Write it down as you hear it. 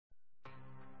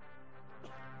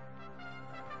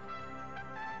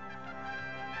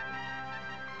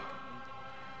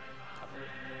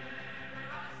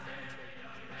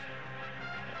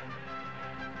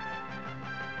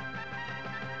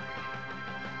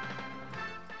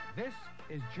This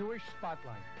is Jewish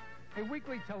Spotlight, a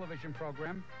weekly television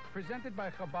program presented by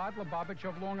Chabad Lubavitch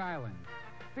of Long Island,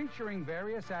 featuring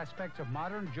various aspects of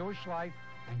modern Jewish life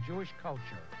and Jewish culture.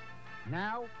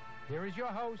 Now, here is your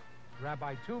host,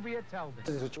 Rabbi Tuvia Teldin.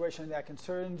 This is a situation that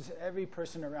concerns every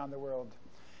person around the world.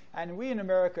 And we in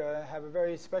America have a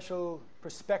very special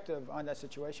perspective on that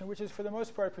situation, which is for the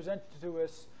most part presented to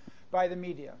us by the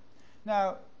media.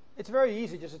 Now, it's very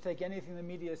easy just to take anything the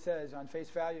media says on face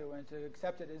value and to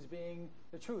accept it as being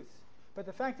the truth. But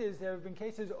the fact is there have been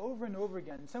cases over and over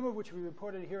again, some of which we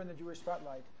reported here in the Jewish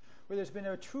Spotlight, where there's been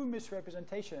a true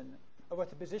misrepresentation of what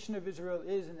the position of Israel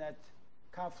is in that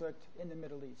conflict in the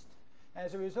Middle East. And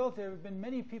as a result, there have been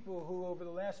many people who over the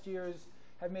last years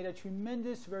have made a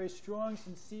tremendous, very strong,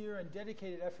 sincere, and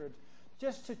dedicated effort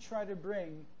just to try to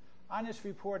bring honest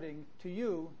reporting to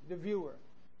you, the viewer.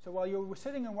 So while you're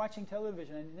sitting and watching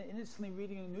television and innocently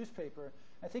reading a newspaper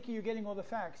and thinking you're getting all the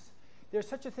facts, there's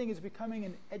such a thing as becoming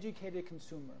an educated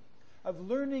consumer, of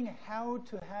learning how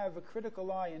to have a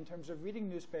critical eye in terms of reading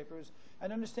newspapers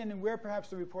and understanding where perhaps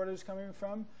the reporter is coming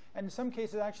from, and in some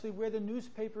cases actually where the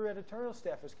newspaper editorial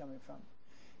staff is coming from.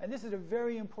 And this is a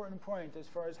very important point as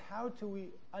far as how do we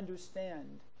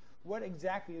understand what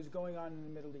exactly is going on in the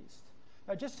Middle East.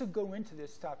 Now, just to go into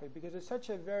this topic, because it's such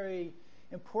a very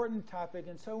important topic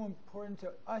and so important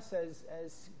to us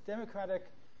as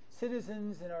democratic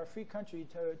citizens in our free country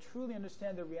to truly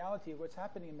understand the reality of what's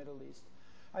happening in the Middle East.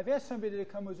 I've asked somebody to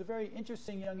come who's a very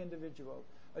interesting young individual,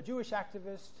 a Jewish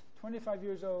activist, 25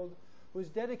 years old, who's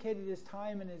dedicated his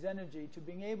time and his energy to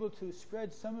being able to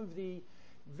spread some of the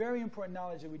very important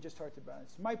knowledge that we just talked about.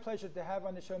 It's my pleasure to have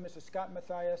on the show Mr. Scott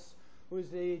Matthias, who is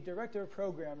the Director of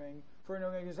Programming for an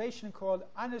organization called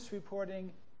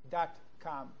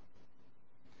HonestReporting.com.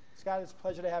 Scott, it's a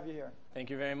pleasure to have you here. Thank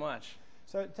you very much.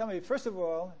 So tell me, first of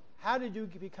all, how did you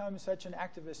become such an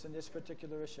activist in this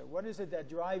particular issue? What is it that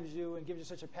drives you and gives you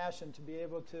such a passion to be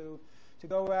able to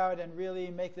go out and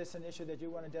really make this an issue that you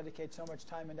want to dedicate so much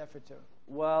time and effort to?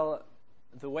 Well,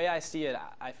 the way I see it,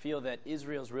 I feel that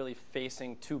Israel's really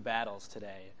facing two battles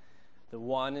today. The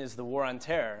one is the war on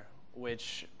terror,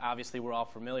 which obviously we're all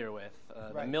familiar with,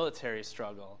 right. The military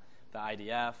struggle, the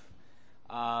IDF.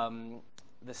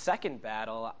 The second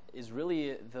battle is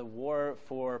really the war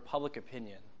for public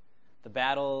opinion, the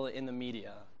battle in the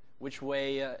media. Which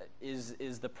way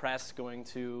is the press going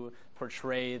to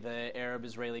portray the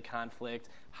Arab-Israeli conflict?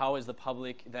 How is the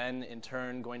public then, in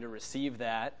turn, going to receive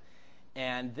that?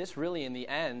 And this really, in the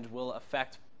end, will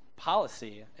affect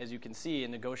policy, as you can see,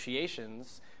 in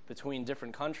negotiations between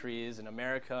different countries in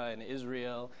America and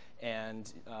Israel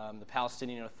and the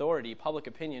Palestinian Authority. Public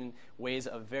opinion weighs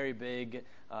a very big,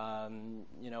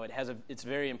 it's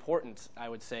very important, I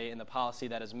would say, in the policy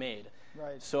that is made.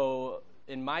 Right. So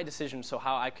in my decision,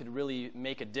 how I could really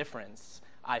make a difference,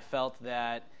 I felt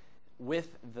that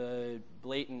with the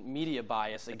blatant media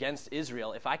bias against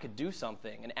Israel, if I could do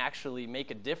something and actually make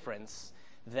a difference,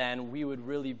 then we would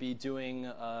really be doing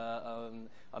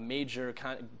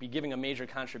giving a major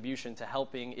contribution to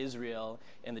helping Israel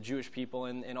and the Jewish people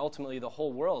and ultimately the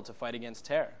whole world to fight against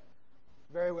terror.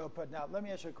 Very well put. Now, let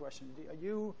me ask you a question. Are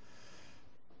you,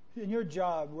 in your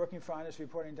job working for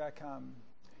HonestReporting.com,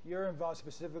 you're involved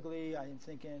specifically, I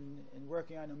think, in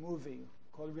working on a movie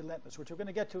called Relentless, which we're going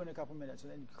to get to in a couple minutes.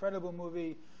 An incredible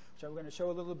movie, which I'm going to show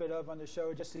a little bit of on the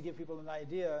show just to give people an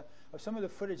idea of some of the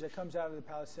footage that comes out of the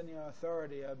Palestinian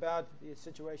Authority about the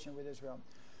situation with Israel.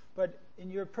 But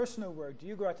in your personal work, do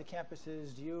you go out to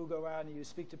campuses? Do you go out and you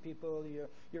speak to people?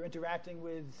 You're interacting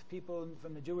with people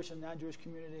from the Jewish and non-Jewish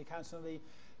community constantly.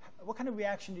 What kind of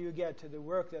reaction do you get to the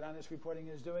work that Honest Reporting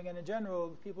is doing, and in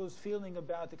general, people's feeling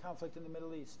about the conflict in the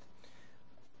Middle East?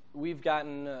 We've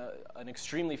gotten an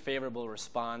extremely favorable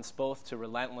response, both to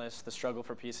Relentless, the struggle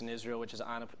for peace in Israel, which is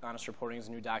Honest Reporting's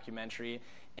new documentary,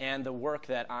 and the work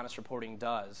that Honest Reporting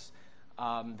does.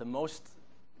 The most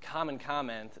common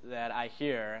comment that I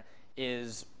hear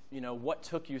is, what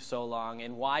took you so long,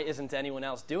 and why isn't anyone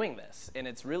else doing this? And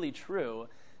it's really true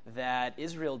that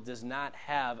Israel does not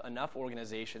have enough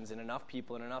organizations and enough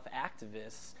people and enough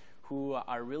activists who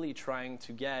are really trying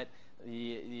to get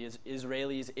the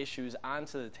Israelis' issues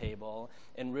onto the table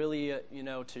and really,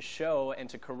 to show and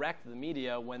to correct the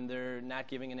media when they're not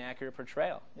giving an accurate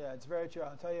portrayal. Yeah, it's very true.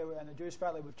 I'll tell you, on the Jewish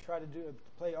Spotlight, we've tried to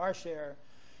play our share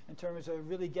in terms of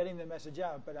really getting the message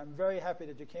out. But I'm very happy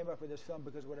that you came up with this film,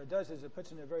 because what it does is it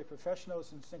puts in a very professional,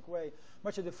 succinct way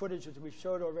much of the footage that we've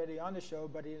showed already on the show,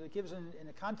 but it gives in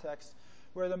a context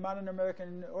where the modern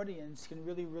American audience can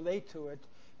really relate to it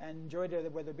and enjoy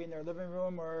it, whether it be in their living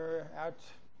room or out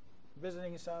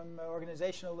visiting some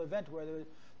organizational event where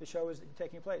the show is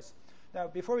taking place. Now,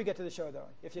 before we get to the show, though,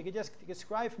 if you could just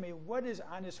describe for me, what is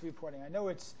honest reporting? I know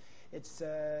it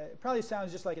probably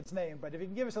sounds just like its name, but if you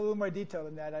can give us a little more detail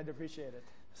than that, I'd appreciate it.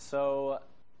 So,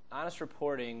 honest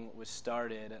reporting was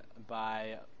started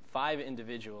by 5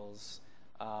 individuals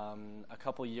a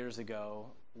couple years ago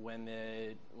when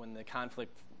the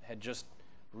conflict had just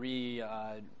really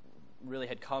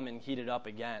had come and heated up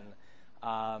again.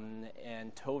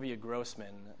 And Tovia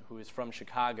Grossman, who is from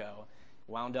Chicago,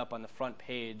 wound up on the front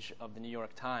page of the New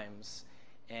York Times,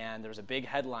 and there was a big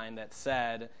headline that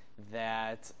said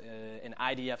that an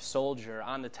IDF soldier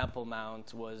on the Temple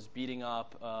Mount was beating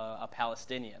up a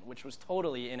Palestinian, which was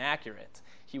totally inaccurate.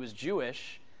 He was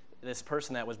Jewish, this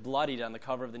person that was bloodied on the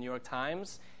cover of the New York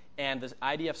Times, and this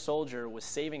IDF soldier was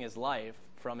saving his life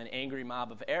from an angry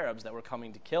mob of Arabs that were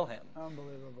coming to kill him.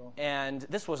 Unbelievable. And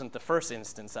this wasn't the first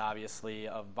instance, obviously,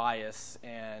 of bias,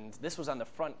 and this was on the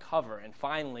front cover. And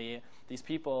finally, these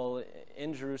people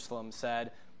in Jerusalem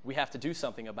said, we have to do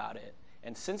something about it.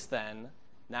 And since then,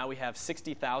 now we have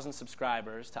 60,000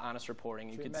 subscribers to Honest Reporting.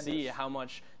 You can see how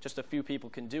much just a few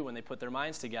people can do when they put their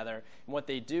minds together. And what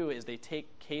they do is they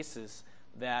take cases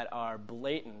that are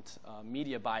blatant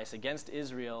media bias against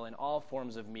Israel in all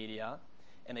forms of media,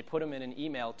 and they put them in an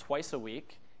email twice a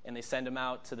week, and they send them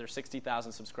out to their 60,000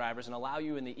 subscribers and allow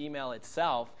you in the email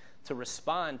itself to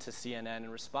respond to CNN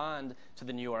and respond to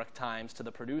the New York Times, to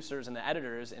the producers and the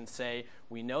editors, and say,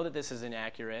 we know that this is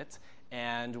inaccurate,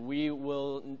 and we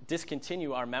will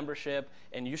discontinue our membership,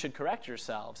 and you should correct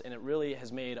yourselves. And it really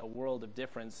has made a world of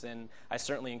difference, and I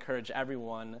certainly encourage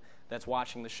everyone that's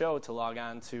watching the show to log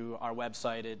on to our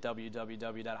website at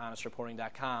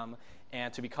www.honestreporting.com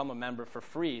and to become a member for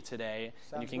free today.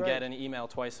 Sounds and you can great. get an email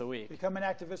twice a week. Become an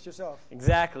activist yourself.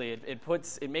 Exactly. It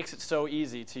makes it so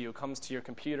easy to you. It comes to your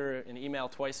computer, an email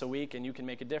twice a week, and you can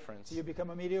make a difference. So you become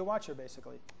a media watcher,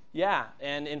 basically. Yeah,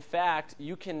 and in fact,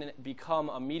 you can become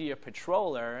a media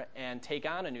patroller and take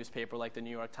on a newspaper like the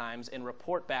New York Times and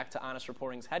report back to Honest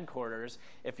Reporting's headquarters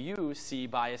if you see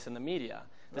bias in the media.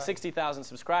 The 60,000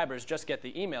 subscribers just get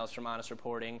the emails from Honest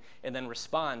Reporting and then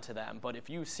respond to them. But if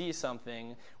you see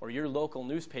something or your local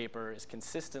newspaper is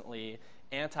consistently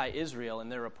anti-Israel in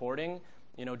their reporting,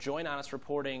 join Honest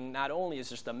Reporting not only as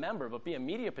just a member, but be a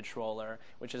media patroller,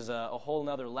 which is a whole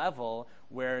nother level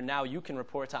where now you can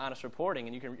report to Honest Reporting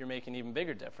and you're making an even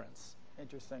bigger difference.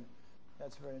 Interesting.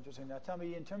 That's very interesting. Now tell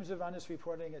me, in terms of Honest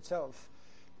Reporting itself,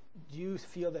 do you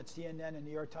feel that CNN and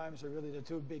New York Times are really the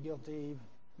two big guilty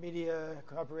media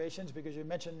corporations? Because you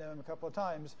mentioned them a couple of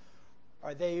times.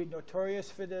 Are they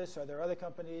notorious for this? Are there other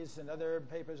companies and other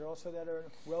papers also that are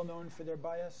well known for their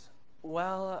bias?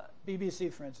 Well,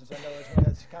 BBC, for instance, I know is one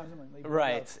that's commonly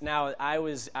right. Now, I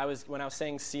was when I was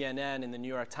saying CNN and the New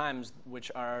York Times,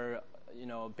 which are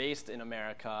based in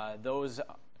America, those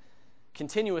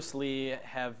continuously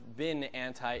have been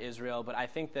anti-Israel. But I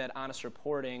think that Honest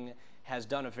Reporting has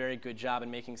done a very good job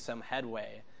in making some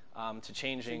headway to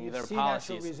changing their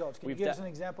policies. Actual results. Can you give us an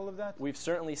example of that? We've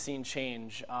certainly seen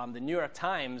change. The New York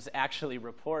Times actually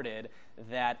reported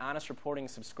that Honest Reporting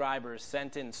subscribers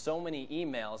sent in so many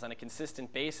emails on a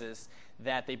consistent basis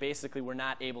that they basically were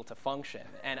not able to function.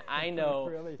 And I know,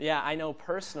 Really? Yeah, I know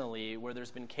personally where there's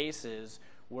been cases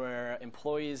where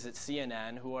employees at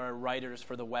CNN who are writers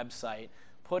for the website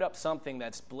put up something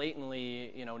that's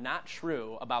blatantly, not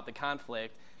true about the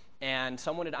conflict. And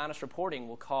someone at Honest Reporting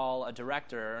will call a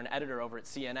director or an editor over at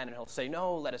CNN and he'll say,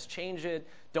 no, let us change it.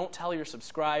 Don't tell your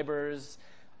subscribers.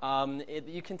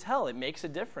 You can tell it makes a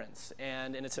difference,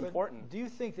 and it's important. Do you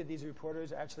think that these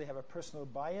reporters actually have a personal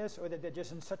bias, or that they're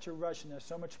just in such a rush and there's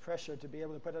so much pressure to be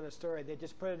able to put out a story, they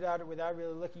just put it out without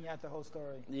really looking at the whole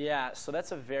story? Yeah, so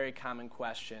that's a very common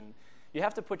question. You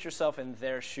have to put yourself in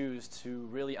their shoes to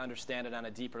really understand it on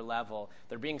a deeper level.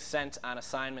 They're being sent on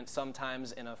assignment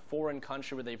sometimes in a foreign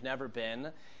country where they've never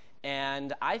been.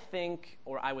 And I think,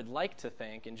 or I would like to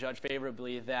think, and judge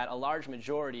favorably, that a large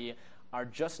majority are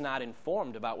just not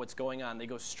informed about what's going on. They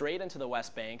go straight into the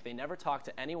West Bank. They never talk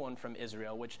to anyone from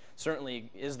Israel, which certainly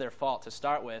is their fault to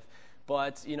start with.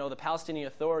 But the Palestinian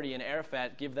Authority and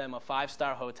Arafat give them a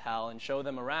 5-star hotel and show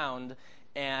them around,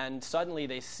 and suddenly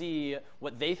they see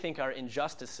what they think are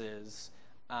injustices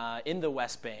in the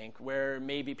West Bank, where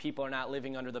maybe people are not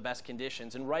living under the best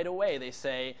conditions. And right away they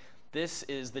say, this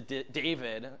is the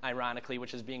David, ironically,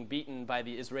 which is being beaten by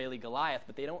the Israeli Goliath,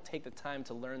 but they don't take the time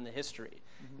to learn the history.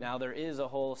 Mm-hmm. Now, there is a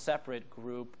whole separate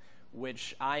group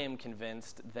which I am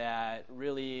convinced that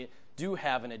really do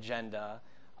have an agenda.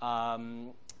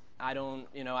 I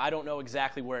don't know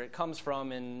exactly where it comes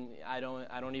from, and I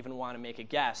don't even want to make a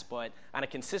guess. But on a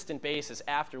consistent basis,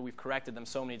 after we've corrected them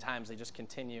so many times, they just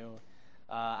continue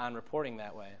on reporting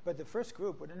that way. But the first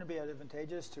group, wouldn't it be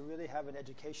advantageous to really have an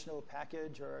educational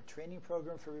package or a training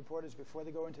program for reporters before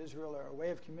they go into Israel, or a way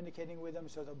of communicating with them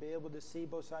so they'll be able to see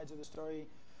both sides of the story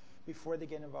before they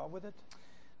get involved with it?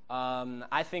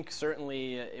 I think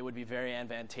certainly it would be very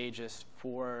advantageous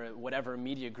for whatever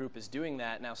media group is doing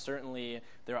that. Now, certainly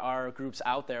there are groups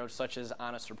out there such as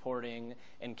Honest Reporting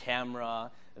and Camera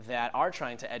that are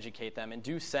trying to educate them and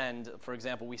do send, for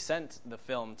example, we sent the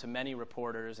film to many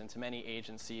reporters and to many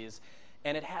agencies,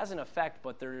 and it has an effect,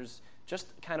 but there's just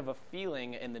kind of a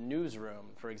feeling in the newsroom,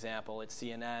 for example, at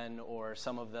CNN or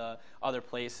some of the other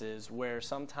places where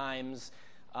sometimes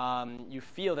you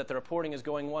feel that the reporting is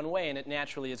going one way and it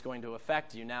naturally is going to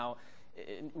affect you. Now,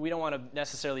 we don't want to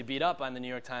necessarily beat up on the New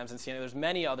York Times and CNN. There's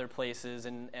many other places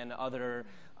and other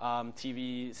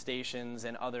TV stations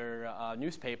and other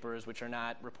newspapers which are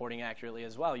not reporting accurately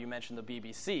as well. You mentioned the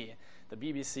BBC. The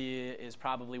BBC is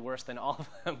probably worse than all of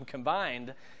them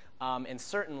combined. And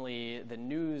certainly the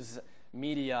news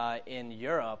media in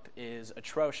Europe is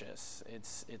atrocious.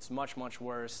 It's much, much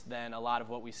worse than a lot of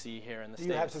what we see here in the States.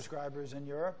 Do you have subscribers in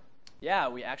Europe? Yeah,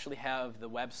 we actually have the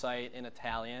website in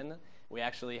Italian. We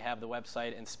actually have the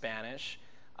website in Spanish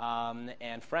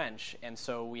and French. And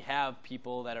so we have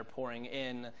people that are pouring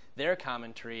in their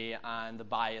commentary on the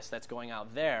bias that's going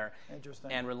out there.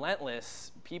 Interesting. And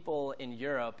Relentless, people in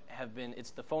Europe have been,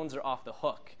 the phones are off the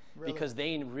hook because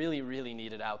they really, really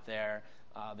need it out there.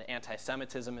 The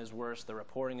anti-Semitism is worse, the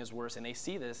reporting is worse, and they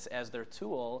see this as their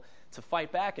tool to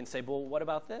fight back and say, well, what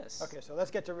about this? Okay, so let's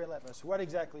get to Relentless. What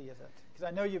exactly is it? Because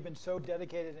I know you've been so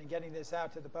dedicated in getting this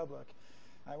out to the public.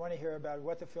 I want to hear about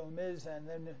what the film is, and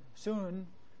then soon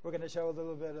we're going to show a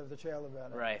little bit of the trail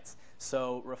about it. Right.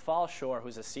 So Rafal Shor,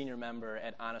 who's a senior member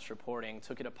at Honest Reporting,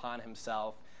 took it upon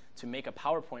himself to make a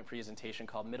PowerPoint presentation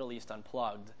called Middle East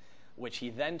Unplugged, which he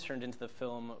then turned into the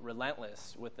film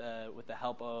Relentless with the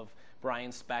help of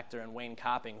Brian Spector and Wayne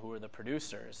Copping, who were the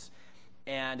producers.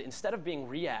 And instead of being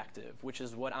reactive, which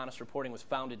is what Honest Reporting was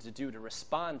founded to do, to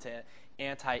respond to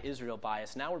anti-Israel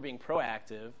bias, now we're being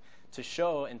proactive to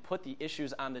show and put the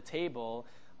issues on the table,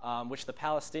 which the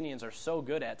Palestinians are so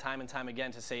good at time and time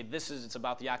again, to say it's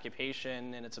about the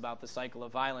occupation and it's about the cycle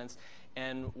of violence.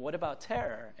 And what about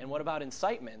terror? And what about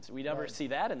incitement? We never see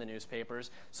that in the newspapers.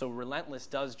 So Relentless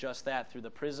does just that through the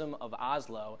prism of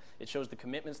Oslo. It shows the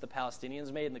commitments the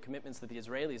Palestinians made and the commitments that the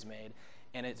Israelis made.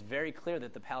 And it's very clear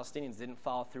that the Palestinians didn't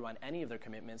follow through on any of their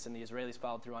commitments, and the Israelis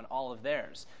followed through on all of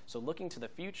theirs. So looking to the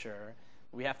future,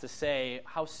 we have to say,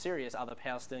 how serious are the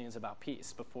Palestinians about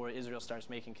peace before Israel starts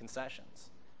making concessions?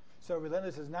 So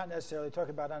Relentless is not necessarily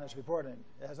talking about Honest Reporting.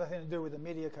 It has nothing to do with the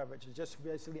media coverage. It just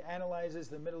basically analyzes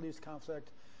the Middle East conflict,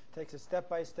 takes it step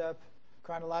by step,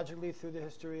 chronologically through the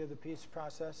history of the peace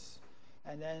process,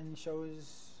 and then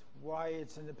shows why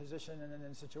it's in the position and in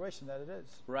the situation that it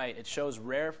is. Right. It shows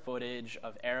rare footage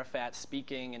of Arafat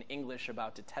speaking in English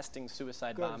about detesting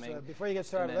suicide bombing. So before you get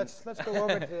started, let's go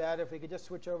over to that. If we could just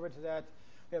switch over to that.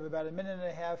 We have about a minute and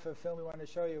a half of film we want to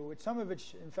show you, which some of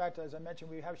which, in fact, as I mentioned,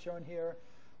 we have shown here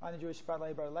on the Jewish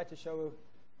Spotlight, but I'd like to show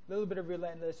a little bit of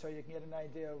Relentless so you can get an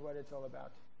idea of what it's all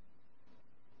about.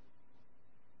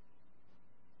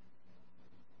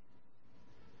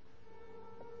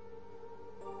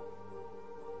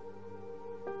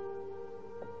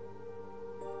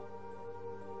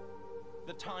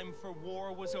 The time for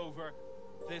war was over.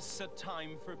 This a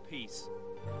time for peace.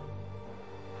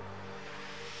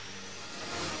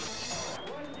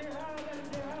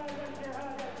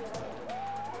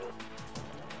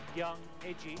 Young,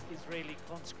 edgy Israeli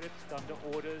conscripts under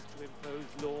orders to impose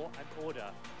law and order.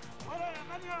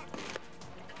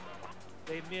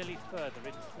 They merely further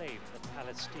enslave the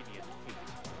Palestinian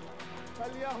people.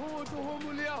 فاليهود هم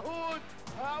اليهود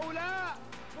هؤلاء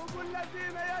هم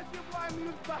الذين يجب أن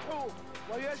يذبحوا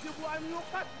ويجب أن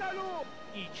يقتلوا.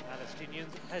 Each Palestinian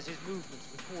has his movements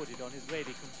recorded on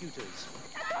Israeli computers.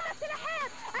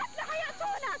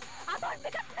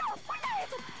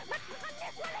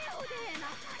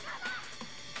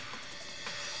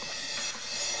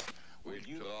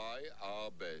 We'll try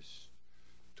our best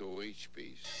to reach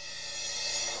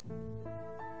peace.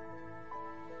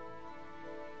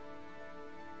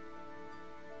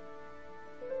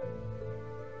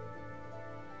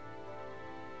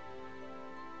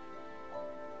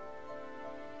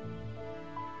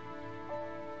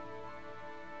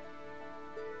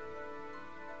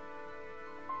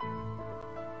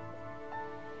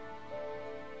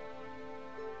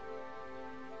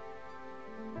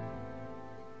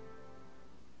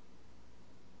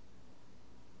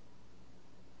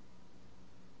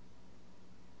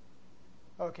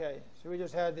 Okay, so we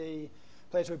just had the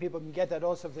place where people can get that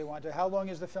also if they want to. How long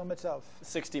is the film itself?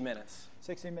 60 minutes.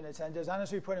 60 minutes. And does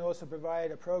Honest Reporting also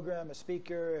provide a program, a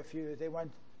speaker, if they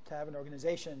want to have an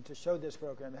organization to show this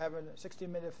program, have a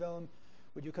 60-minute film?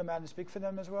 Would you come out and speak for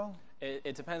them as well?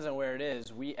 It depends on where it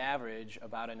is. We average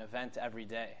about an event every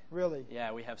day. Really?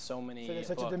 Yeah, we have so many. So there's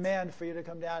such booked. a demand for you to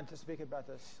come down to speak about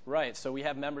this. Right. So we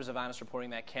have members of Honest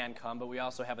Reporting that can come, but we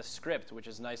also have a script, which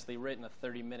is nicely written, a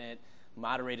 30-minute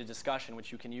moderated discussion,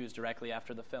 which you can use directly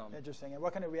after the film. Interesting. And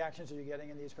what kind of reactions are you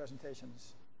getting in these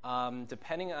presentations?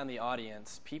 Depending on the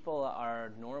audience, people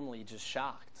are normally just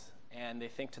shocked, and they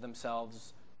think to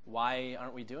themselves, why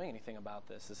aren't we doing anything about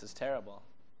this? This is terrible.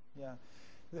 Yeah.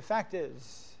 The fact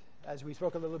is, as we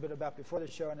spoke a little bit about before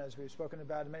the show, and as we've spoken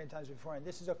about many times before, and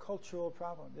this is a cultural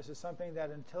problem. This is something that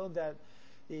until that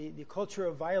the culture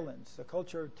of violence, the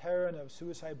culture of terror and of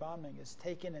suicide bombing is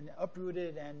taken and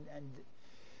uprooted and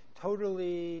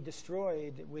totally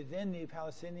destroyed within the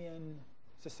Palestinian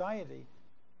society,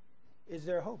 is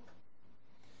there hope?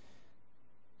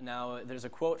 Now, there's a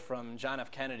quote from John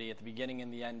F. Kennedy at the beginning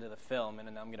and the end of the film, and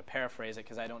I'm going to paraphrase it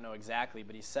because I don't know exactly,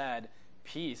 but he said,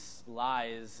 peace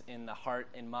lies in the heart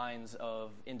and minds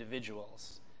of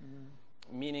individuals,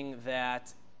 meaning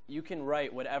that you can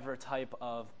write whatever type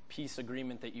of peace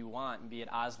agreement that you want, be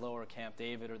it Oslo or Camp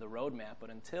David or the roadmap, but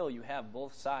until you have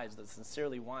both sides that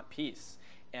sincerely want peace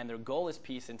and their goal is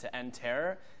peace and to end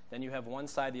terror, then you have one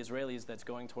side, the Israelis, that's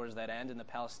going towards that end, and the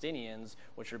Palestinians,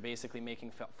 which are basically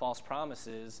making false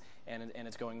promises, and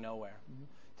it's going nowhere.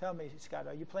 Tell me, Scott,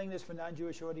 are you playing this for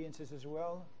non-Jewish audiences as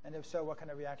well? And if so, what kind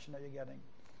of reaction are you getting?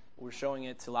 We're showing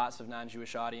it to lots of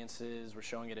non-Jewish audiences. We're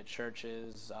showing it at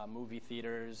churches, movie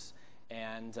theaters,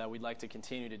 and we'd like to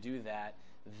continue to do that.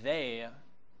 They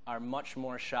are much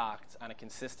more shocked on a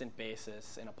consistent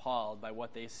basis and appalled by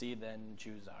what they see than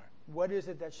Jews are. What is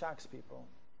it that shocks people?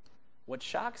 What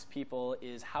shocks people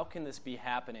is how can this be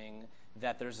happening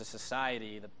that there's a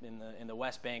society in the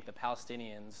West Bank, the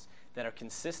Palestinians, that are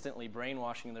consistently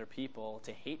brainwashing their people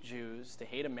to hate Jews, to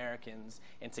hate Americans,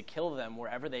 and to kill them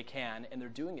wherever they can, and they're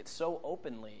doing it so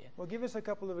openly. Well, give us a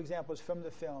couple of examples from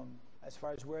the film as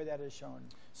far as where that is shown.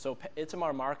 So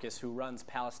Itamar Marcus, who runs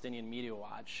Palestinian Media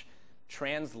Watch,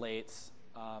 translates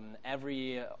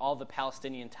all the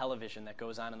Palestinian television that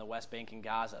goes on in the West Bank and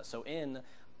Gaza. So in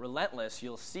Relentless,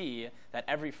 you'll see that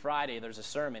every Friday there's a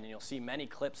sermon, and you'll see many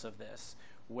clips of this,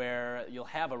 where you'll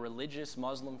have a religious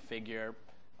Muslim figure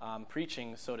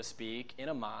preaching, so to speak, in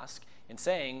a mosque and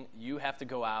saying, you have to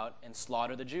go out and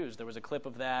slaughter the Jews. There was a clip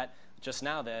of that just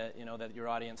now that that your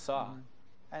audience saw.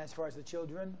 And as far as the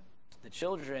children? The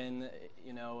children,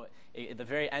 at the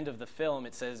very end of the film,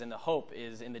 it says, and the hope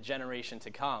is in the generation to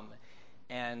come.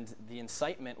 And the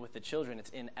incitement with the children,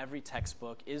 it's in every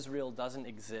textbook. Israel doesn't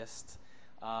exist.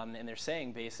 And they're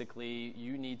saying, basically,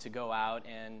 you need to go out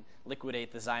and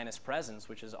liquidate the Zionist presence,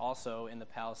 which is also in the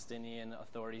Palestinian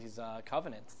Authority's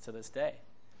covenant to this day.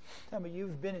 Tell me,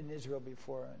 you've been in Israel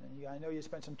before, and I know you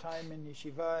spent some time in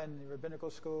yeshiva and the rabbinical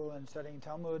school and studying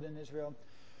Talmud in Israel.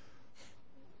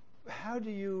 How do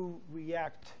you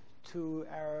react to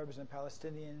Arabs and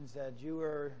Palestinians that you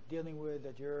are dealing with,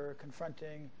 that you're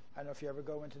confronting? I don't know if you ever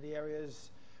go into the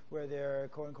areas where they're,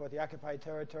 quote-unquote, the occupied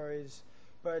territories.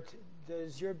 But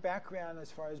does your background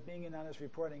as far as being in Honest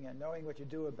Reporting and knowing what you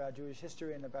do about Jewish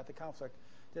history and about the conflict,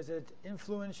 does it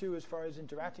influence you as far as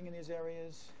interacting in these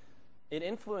areas? It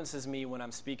influences me when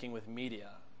I'm speaking with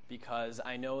media, because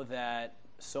I know that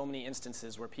so many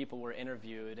instances where people were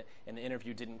interviewed and the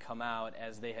interview didn't come out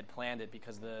as they had planned it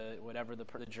because whatever the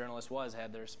journalist was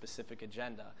had their specific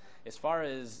agenda. As far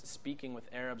as speaking with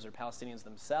Arabs or Palestinians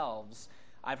themselves,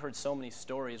 I've heard so many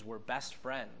stories where best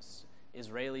friends,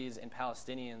 Israelis and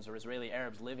Palestinians or Israeli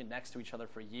Arabs, living next to each other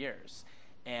for years,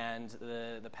 and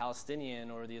the Palestinian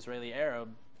or the Israeli Arab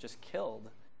just killed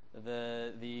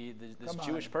this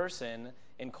Jewish person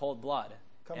in cold blood.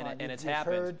 And it's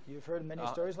happened. You've heard many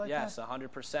stories like that? Yes, that?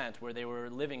 100%, where they were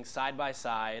living side by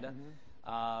side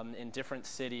in different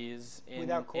cities in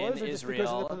without cause, in or just Israel.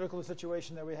 because of the political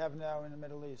situation that we have now in the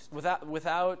Middle East?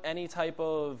 Without any type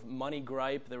of money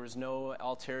gripe, there was no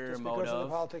ulterior just motive. Because of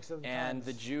the politics of the and times.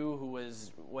 the Jew who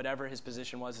was, whatever his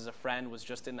position was as a friend, was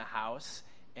just in the house,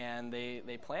 and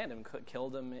they planned him,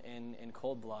 killed him in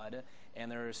cold blood.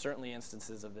 And there are certainly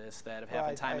instances of this that have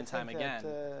happened time and time again.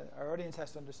 Our audience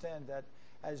has to understand that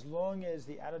as long as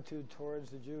the attitude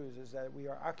towards the Jews is that we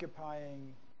are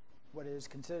occupying what is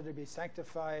considered to be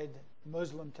sanctified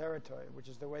Muslim territory, which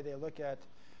is the way they look at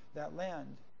that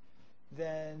land,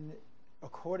 then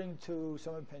according to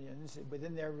some opinions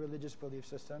within their religious belief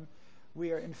system,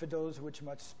 we are infidels which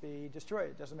must be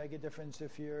destroyed. It doesn't make a difference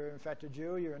if you're in fact a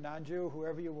Jew, you're a non-Jew,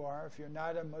 whoever you are. If you're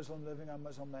not a Muslim living on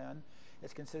Muslim land,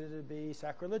 it's considered to be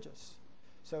sacrilegious.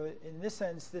 So in this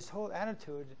sense, this whole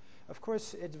attitude, of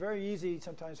course, it's very easy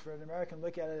sometimes for an American to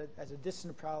look at it as a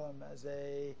distant problem, as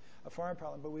a foreign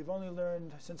problem, but we've only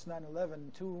learned since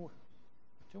 9/11 too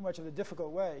much of a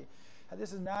difficult way.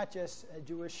 This is not just a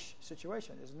Jewish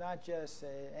situation. It's not just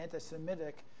an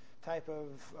anti-Semitic type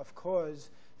of cause.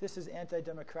 This is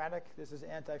anti-democratic, this is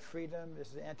anti-freedom,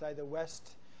 this is anti-the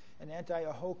West, and anti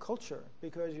a whole culture,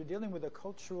 because you're dealing with a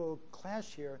cultural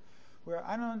clash here where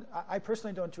I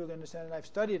personally don't truly understand it. I've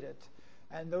studied it.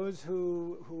 And those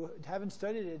who haven't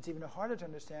studied it, it's even harder to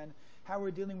understand how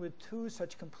we're dealing with two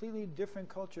such completely different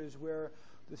cultures where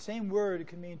the same word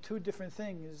can mean two different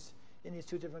things in these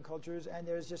two different cultures, and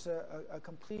there's just a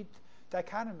complete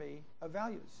dichotomy of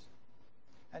values.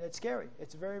 And it's scary.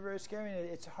 It's very, very scary. And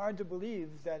it's hard to believe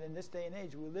that in this day and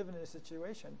age we live in a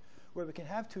situation where we can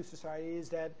have two societies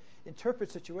that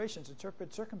interpret situations,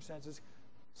 interpret circumstances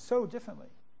so differently.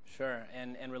 Sure,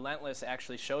 and Relentless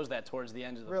actually shows that towards the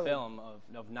end of the film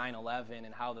of 9/11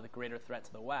 and how the greater threat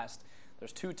to the West.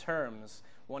 There's two terms.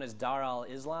 One is Dar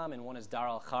al-Islam and one is Dar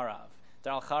al-Kharav.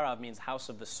 Dar al-Kharav means house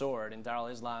of the sword, and Dar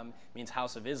al-Islam means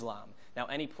house of Islam. Now,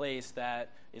 any place that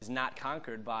is not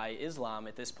conquered by Islam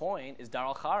at this point is Dar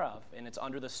al-Kharav, and it's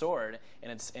under the sword,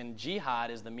 and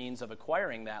jihad is the means of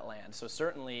acquiring that land. So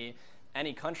certainly,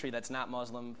 any country that's not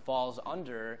Muslim falls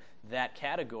under that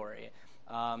category.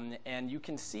 And you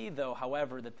can see, though,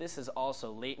 however, that this is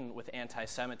also latent with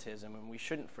anti-Semitism, and we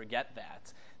shouldn't forget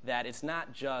that it's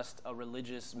not just a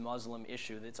religious Muslim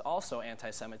issue. It's also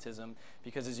anti-Semitism,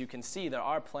 because as you can see, there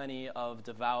are plenty of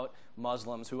devout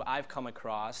Muslims who I've come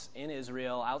across in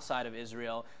Israel, outside of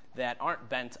Israel, that aren't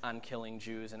bent on killing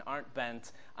Jews and aren't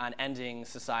bent on ending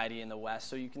society in the West.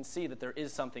 So you can see that there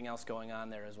is something else going on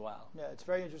there as well. Yeah, it's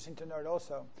very interesting to note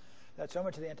also that so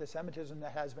much of the anti-Semitism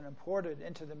that has been imported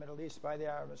into the Middle East by the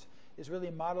Arabs is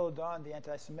really modeled on the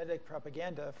anti-Semitic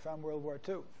propaganda from World War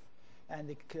II.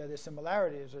 And the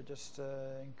similarities are just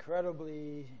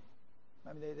incredibly,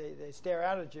 I mean, they stare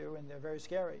out at you and they're very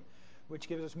scary, which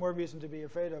gives us more reason to be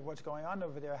afraid of what's going on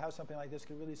over there, how something like this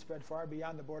could really spread far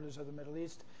beyond the borders of the Middle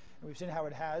East. And we've seen how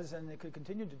it has, and it could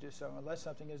continue to do so unless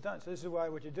something is done. So this is why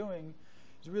what you're doing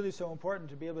is really so important,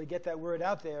 to be able to get that word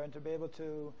out there and to be able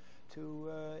to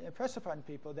impress upon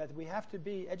people that we have to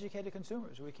be educated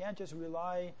consumers. We can't just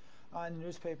rely on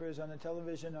newspapers, on the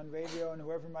television, on radio, and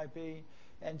whoever it might be,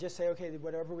 and just say, okay,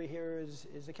 whatever we hear is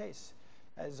the case.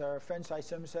 As our friend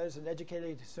Saisim says, an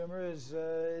educated consumer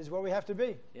is what we have to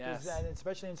be. Yes. And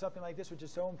especially in something like this, which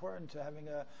is so important to having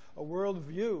a world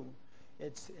view,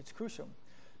 it's crucial.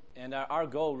 And our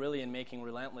goal really in making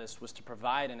Relentless was to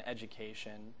provide an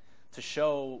education to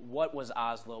show what was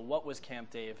Oslo, what was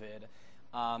Camp David,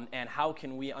 and how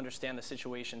can we understand the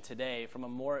situation today from a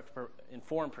more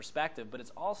informed perspective, but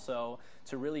it's also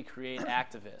to really create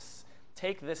activists.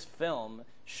 Take this film,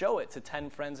 show it to 10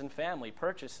 friends and family,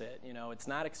 purchase it. You know, it's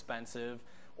not expensive.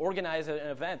 Organize an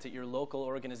event at your local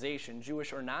organization,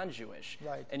 Jewish or non-Jewish.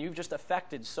 Right. And you've just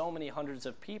affected so many hundreds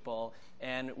of people,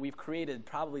 and we've created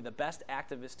probably the best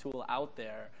activist tool out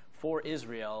there for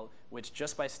Israel, which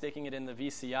just by sticking it in the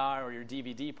VCR or your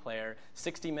DVD player,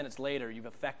 60 minutes later, you've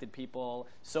affected people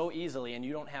so easily, and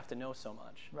you don't have to know so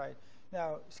much. Right.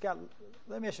 Now, Scott,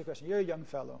 let me ask you a question. You're a young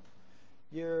fellow.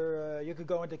 You could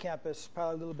go into campus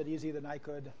probably a little bit easier than I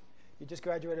could. You just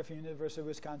graduated from University of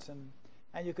Wisconsin,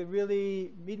 and you could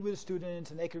really meet with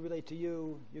students, and they could relate to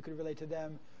you. You could relate to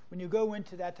them. When you go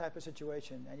into that type of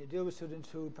situation, and you deal with students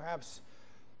who perhaps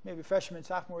maybe freshmen,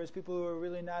 sophomores, people who are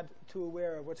really not too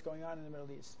aware of what's going on in the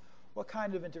Middle East, what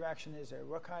kind of interaction is there?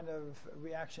 What kind of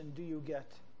reaction do you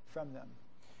get from them?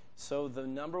 So the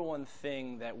number one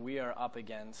thing that we are up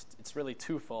against, it's really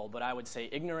twofold, but I would say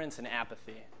ignorance and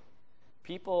apathy.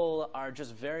 People are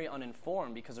just very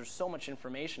uninformed because there's so much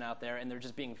information out there, and they're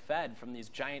just being fed from these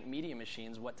giant media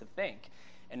machines what to think.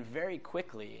 And very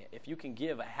quickly, if you can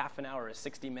give a half an hour, a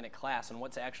 60-minute class on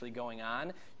what's actually going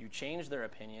on, you change their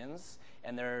opinions,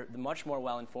 and they're much more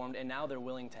well-informed, and now they're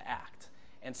willing to act.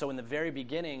 And so in the very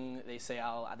beginning, they say,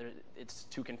 it's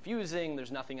too confusing,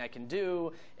 there's nothing I can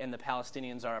do, and the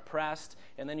Palestinians are oppressed.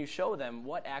 And then you show them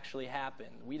what actually happened.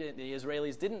 The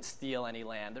Israelis didn't steal any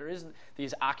land.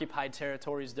 These occupied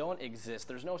territories don't exist.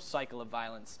 There's no cycle of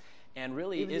violence. And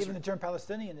really, even the term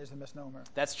Palestinian is a misnomer.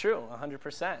 That's true,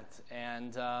 100%.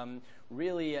 And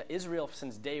really, Israel,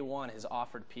 since day one, has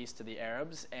offered peace to the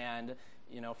Arabs. And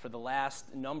for the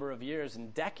last number of years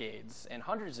and decades and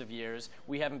hundreds of years,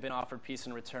 we haven't been offered peace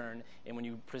in return. And when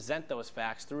you present those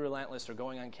facts through Relentless or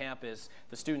going on campus,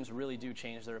 the students really do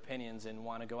change their opinions and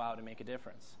want to go out and make a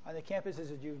difference. On the campuses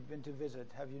that you've been to visit,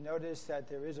 have you noticed that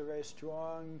there is a very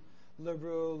strong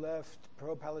liberal, left,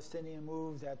 pro-Palestinian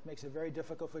move that makes it very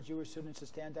difficult for Jewish students to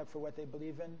stand up for what they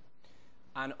believe in?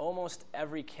 On almost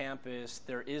every campus,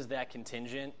 there is that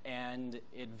contingent, and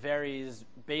it varies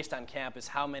based on campus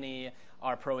how many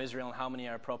are pro-Israel and how many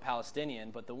are pro-Palestinian.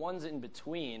 But the ones in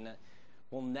between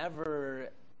will never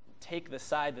take the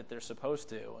side that they're supposed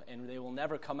to, and they will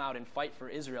never come out and fight for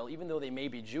Israel, even though they may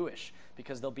be Jewish,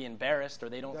 because they'll be embarrassed or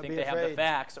they don't think they have the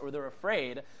facts or they're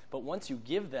afraid. But once you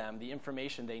give them the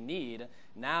information they need,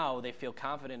 now they feel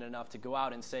confident enough to go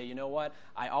out and say, you know what,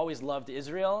 I always loved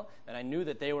Israel, and I knew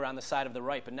that they were on the side of the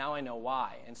right, but now I know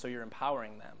why. And so you're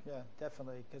empowering them. Yeah,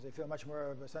 definitely, because they feel much more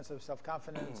of a sense of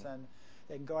self-confidence, and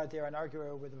they can go out there and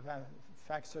argue with the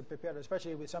facts are prepared,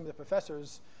 especially with some of the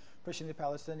professors pushing the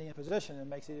Palestinian position. It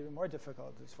makes it even more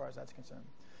difficult as far as that's concerned.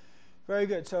 Very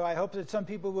good. So I hope that some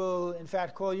people will, in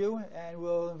fact, call you and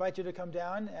will invite you to come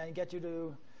down and get you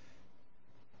to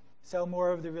sell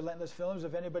more of the Relentless films.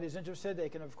 If anybody's interested, they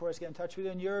can, of course, get in touch with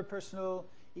you. And your personal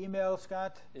email,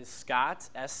 Scott? Is Scott,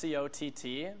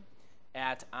 S-C-O-T-T,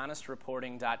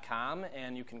 @honestreporting.com.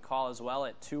 And you can call as well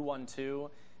at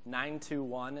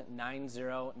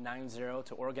 212-921-9090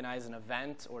 to organize an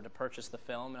event or to purchase the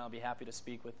film, and I'll be happy to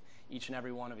speak with each and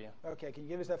every one of you. Okay, can you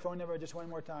give us that phone number just one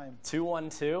more time?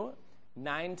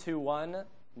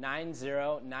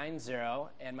 212-921-9090,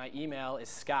 and my email is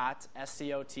Scott,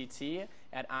 S-C-O-T-T,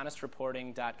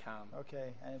 @honestreporting.com.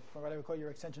 Okay, and from what I recall,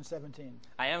 you're extension 17.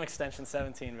 I am extension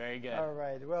 17, very good. All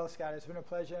right, well, Scott, it's been a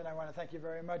pleasure, and I want to thank you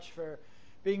very much for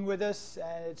being with us,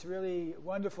 and it's really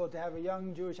wonderful to have a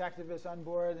young Jewish activist on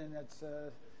board, and it's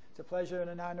a pleasure and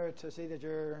an honor to see that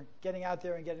you're getting out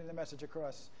there and getting the message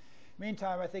across.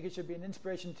 Meantime, I think it should be an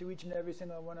inspiration to each and every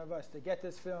single one of us to get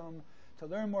this film, to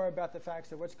learn more about the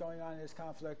facts of what's going on in this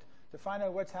conflict, to find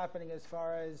out what's happening as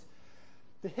far as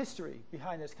the history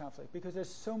behind this conflict, because there's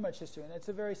so much history, and it's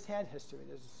a very sad history.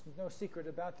 There's no secret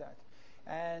about that.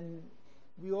 And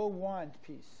we all want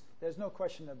peace. There's no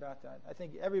question about that. I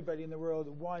think everybody in the world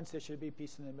wants there should be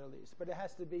peace in the Middle East, but it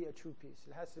has to be a true peace.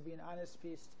 It has to be an honest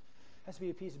peace. It has to be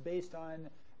a peace based on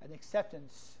an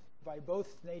acceptance by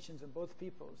both nations and both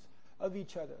peoples of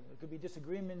each other. There could be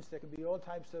disagreements. There could be all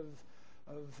types of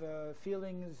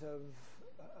feelings of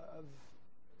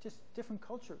just different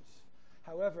cultures.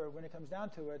 However, when it comes down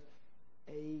to it,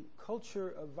 a culture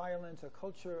of violence, a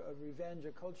culture of revenge,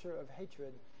 a culture of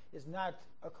hatred is not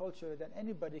a culture that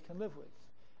anybody can live with.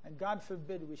 And God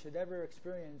forbid we should ever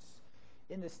experience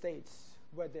in the States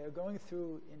what they're going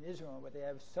through in Israel, what they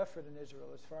have suffered in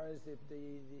Israel as far as the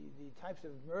types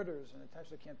of murders and the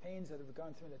types of campaigns that have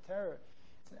gone through in the terror.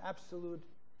 It's an absolute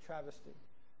travesty.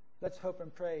 Let's hope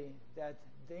and pray that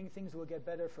things will get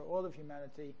better for all of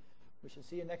humanity. We shall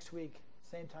see you next week,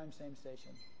 same time, same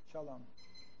station. Shalom.